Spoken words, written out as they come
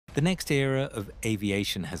The next era of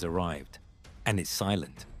aviation has arrived, and it's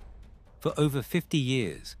silent. For over 50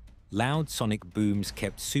 years, loud sonic booms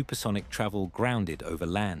kept supersonic travel grounded over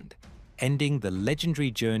land, ending the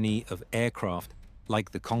legendary journey of aircraft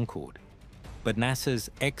like the Concorde. But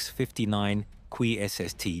NASA's X-59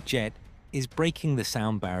 QuSST jet is breaking the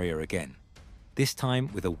sound barrier again, this time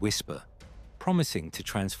with a whisper, promising to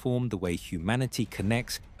transform the way humanity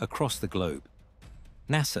connects across the globe.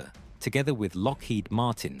 NASA, together with Lockheed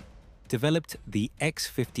Martin, developed the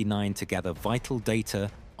X-59 to gather vital data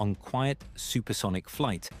on quiet supersonic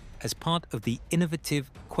flight as part of the innovative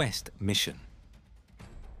Quest mission.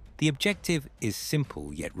 The objective is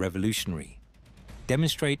simple yet revolutionary.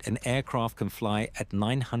 Demonstrate an aircraft can fly at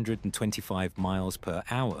 925 miles per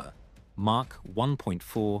hour, Mach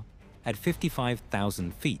 1.4, at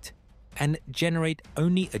 55,000 feet, and generate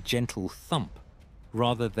only a gentle thump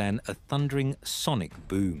rather than a thundering sonic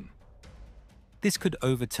boom. This could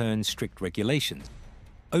overturn strict regulations,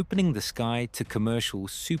 opening the sky to commercial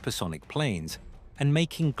supersonic planes and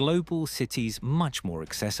making global cities much more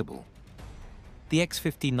accessible. The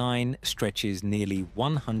X-59 stretches nearly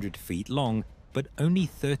 100 feet long but only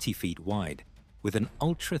 30 feet wide, with an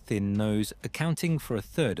ultra-thin nose accounting for a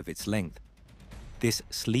third of its length. This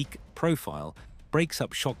sleek profile breaks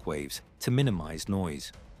up shockwaves to minimize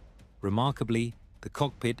noise. Remarkably, the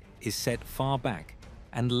cockpit is set far back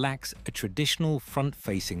and lacks a traditional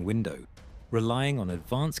front-facing window, relying on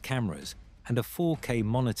advanced cameras and a 4K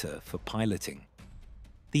monitor for piloting.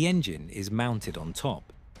 The engine is mounted on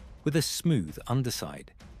top, with a smooth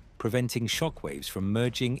underside, preventing shockwaves from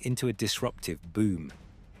merging into a disruptive boom,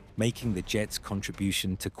 making the jet's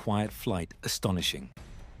contribution to quiet flight astonishing.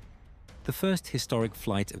 The first historic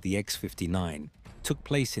flight of the X-59 took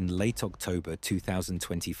place in late October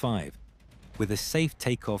 2025, with a safe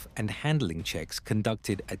takeoff and handling checks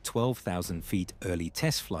conducted at 12,000 feet. Early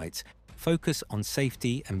test flights focus on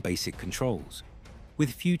safety and basic controls,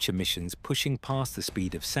 with future missions pushing past the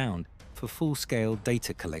speed of sound for full-scale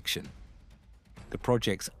data collection. The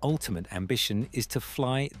project's ultimate ambition is to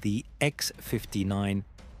fly the X-59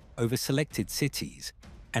 over selected cities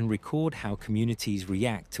and record how communities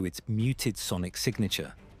react to its muted sonic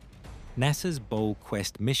signature. NASA's bold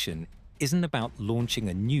Quest mission isn't about launching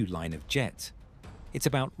a new line of jets. It's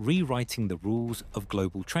about rewriting the rules of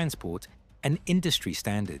global transport and industry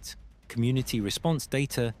standards. Community response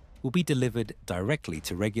data will be delivered directly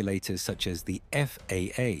to regulators such as the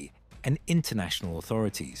FAA and international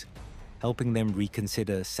authorities, helping them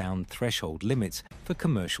reconsider sound threshold limits for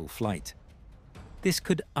commercial flight. This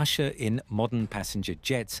could usher in modern passenger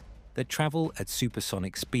jets that travel at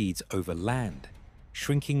supersonic speeds over land,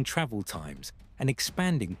 shrinking travel times and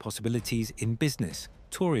expanding possibilities in business,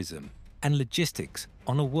 tourism, and logistics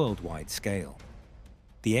on a worldwide scale.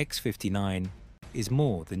 The X-59 is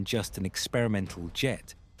more than just an experimental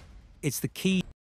jet. It's the key